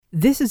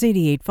This is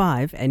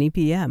 88.5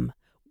 NEPM.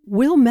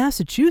 Will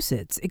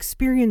Massachusetts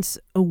experience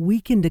a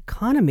weakened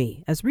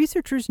economy as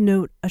researchers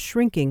note a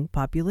shrinking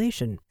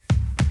population?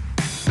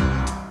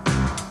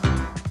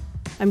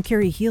 I'm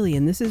Carrie Healy,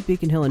 and this is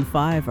Beacon Hill in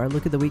 5, our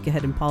look at the week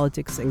ahead in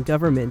politics and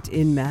government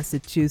in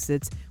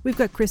Massachusetts. We've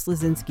got Chris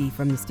Lazinski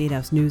from the State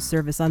House News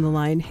Service on the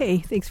line. Hey,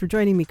 thanks for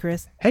joining me,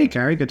 Chris. Hey,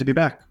 Carrie, good to be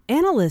back.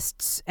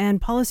 Analysts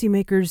and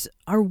policymakers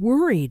are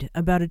worried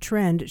about a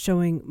trend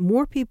showing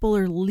more people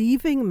are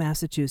leaving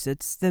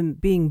Massachusetts than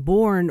being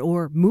born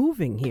or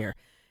moving here.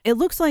 It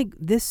looks like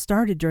this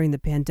started during the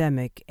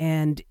pandemic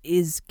and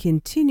is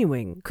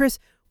continuing. Chris,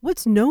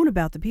 what's known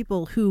about the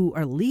people who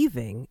are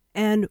leaving,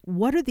 and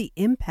what are the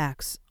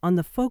impacts on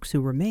the folks who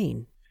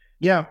remain?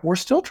 Yeah, we're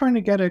still trying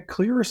to get a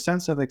clearer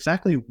sense of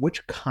exactly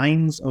which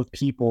kinds of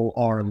people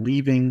are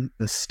leaving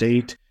the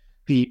state.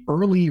 The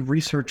early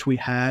research we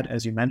had,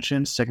 as you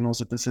mentioned, signals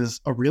that this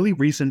is a really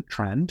recent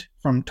trend.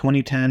 From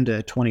 2010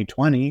 to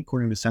 2020,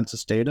 according to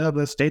census data,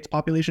 the state's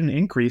population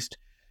increased.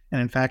 And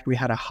in fact, we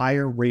had a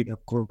higher rate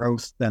of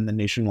growth than the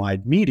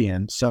nationwide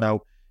median.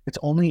 So it's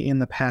only in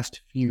the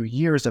past few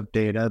years of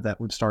data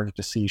that we've started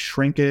to see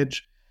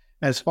shrinkage.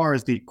 As far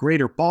as the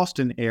greater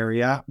Boston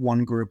area,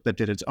 one group that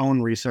did its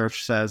own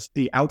research says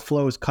the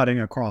outflow is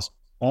cutting across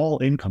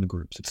all income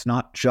groups. It's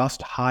not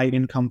just high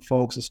income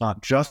folks. It's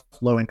not just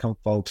low income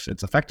folks.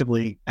 It's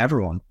effectively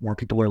everyone. More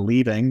people are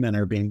leaving than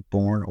are being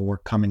born or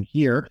coming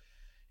here.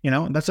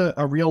 And that's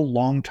a real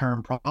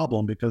long-term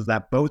problem because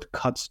that both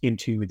cuts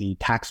into the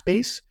tax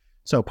base.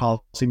 So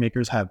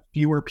policymakers have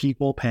fewer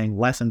people paying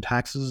less in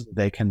taxes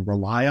they can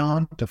rely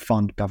on to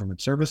fund government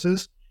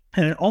services.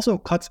 And it also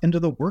cuts into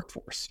the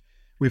workforce.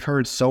 We've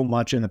heard so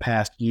much in the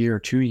past year,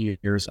 2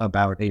 years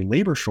about a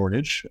labor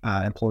shortage,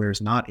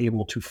 employers not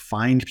able to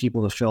find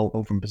people to fill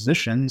open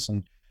positions.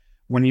 And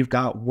when you've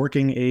got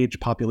working age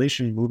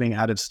population moving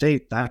out of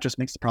state, that just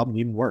makes the problem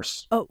even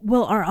worse.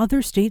 Well, are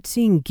other states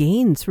seeing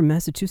gains from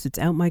Massachusetts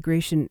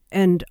outmigration?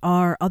 And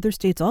are other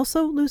states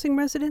also losing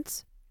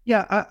residents?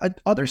 Yeah,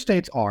 other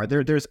states are.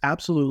 There's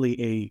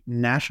absolutely a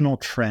national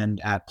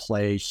trend at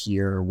play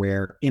here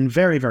where, in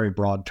very, very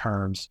broad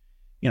terms,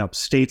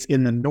 states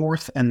in the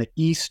north and the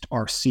east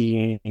are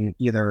seeing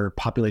either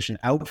population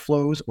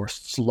outflows or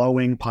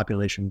slowing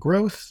population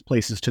growth.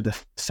 Places to the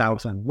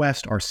south and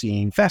west are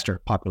seeing faster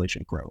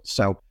population growth.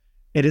 So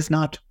it is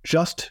not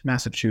just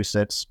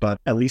Massachusetts, but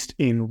at least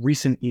in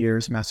recent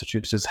years,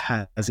 Massachusetts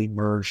has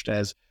emerged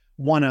as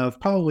one of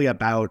probably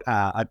about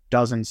a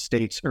dozen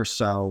states or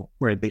so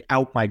where the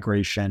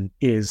outmigration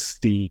is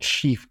the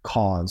chief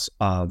cause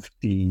of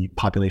the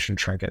population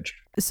shrinkage.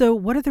 So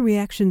what are the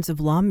reactions of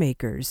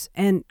lawmakers?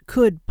 And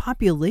could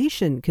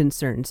population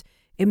concerns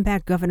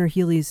impact Governor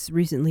Healy's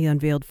recently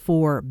unveiled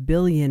 $4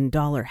 billion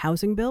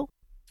housing bill?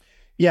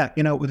 Yeah,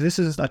 this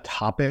is a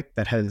topic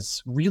that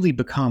has really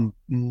become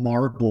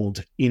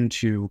marbled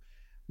into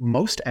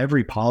most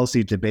every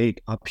policy debate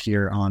up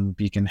here on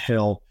Beacon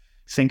Hill.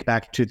 Think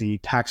back to the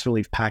tax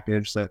relief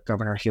package that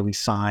Governor Healy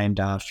signed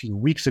a few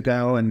weeks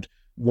ago. And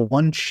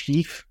one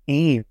chief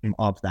aim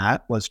of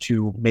that was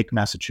to make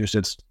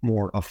Massachusetts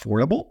more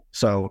affordable.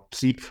 So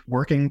keep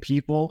working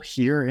people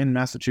here in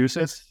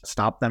Massachusetts,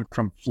 stop them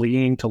from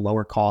fleeing to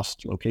lower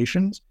cost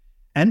locations,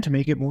 and to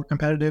make it more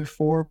competitive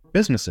for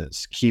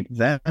businesses. Keep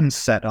them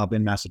set up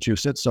in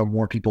Massachusetts so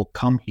more people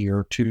come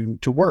here to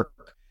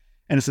work.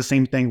 And it's the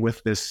same thing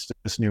with this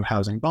new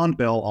housing bond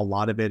bill. A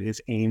lot of it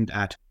is aimed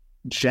at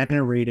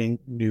generating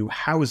new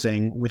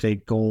housing with a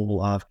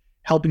goal of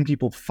helping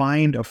people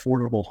find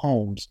affordable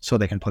homes so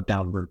they can put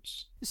down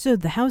roots. So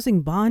the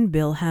housing bond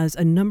bill has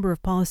a number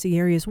of policy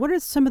areas. What are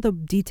some of the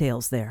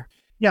details there?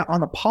 Yeah, on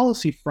the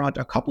policy front,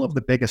 a couple of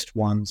the biggest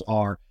ones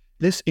are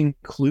this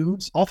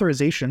includes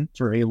authorization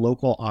for a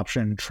local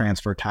option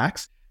transfer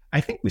tax.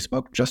 I think we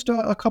spoke just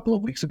a couple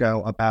of weeks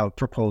ago about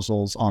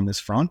proposals on this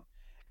front.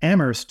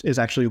 Amherst is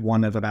actually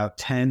one of about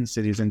 10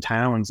 cities and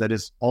towns that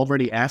is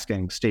already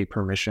asking state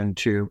permission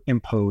to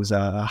impose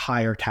a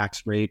higher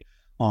tax rate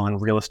on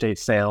real estate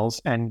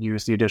sales and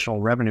use the additional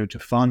revenue to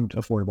fund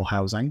affordable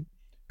housing.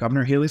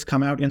 Governor Healy's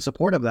come out in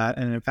support of that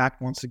and in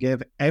fact wants to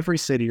give every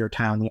city or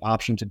town the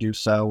option to do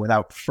so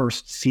without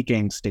first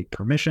seeking state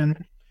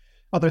permission.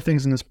 Other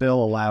things in this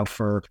bill allow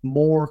for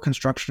more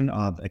construction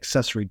of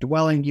accessory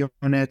dwelling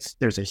units.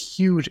 There's a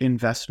huge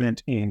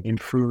investment in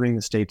improving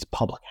the state's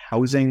public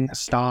housing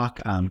stock,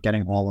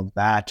 getting all of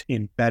that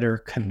in better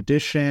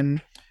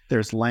condition.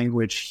 There's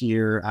language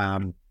here,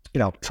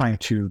 trying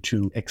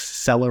to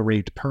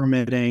accelerate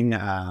permitting.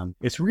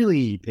 It's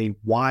really a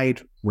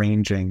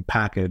wide-ranging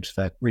package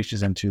that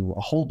reaches into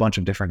a whole bunch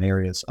of different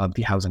areas of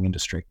the housing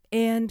industry.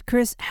 And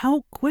Chris,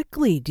 how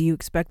quickly do you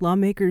expect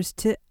lawmakers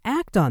to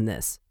act on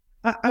this?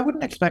 I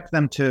wouldn't expect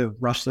them to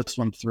rush this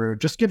one through,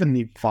 just given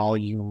the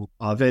volume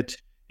of it.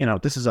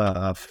 This is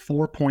a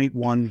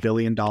 $4.1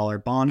 billion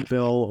bond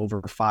bill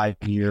over 5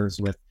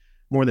 years with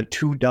more than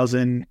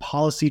 24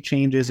 policy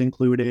changes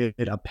included,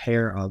 a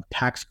pair of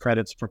tax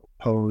credits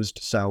proposed.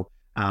 So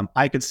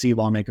I could see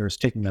lawmakers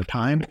taking their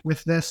time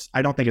with this.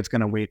 I don't think it's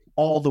going to wait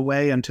all the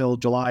way until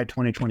July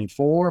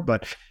 2024,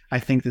 but I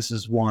think this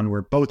is one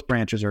where both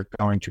branches are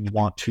going to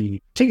want to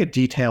take a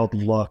detailed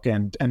look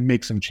and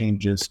make some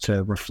changes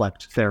to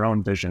reflect their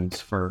own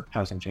visions for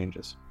housing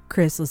changes.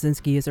 Chris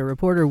Lasinski is a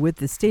reporter with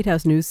the State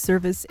House News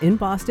Service in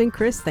Boston.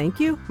 Chris, thank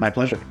you. My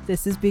pleasure.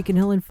 This is Beacon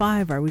Hill in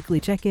 5, our weekly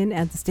check-in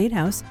at the State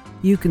House.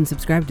 You can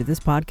subscribe to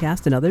this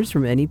podcast and others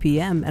from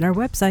NEPM at our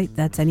website.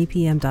 That's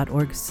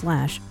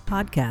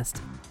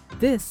nepm.org/podcast.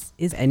 This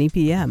is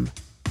NEPM.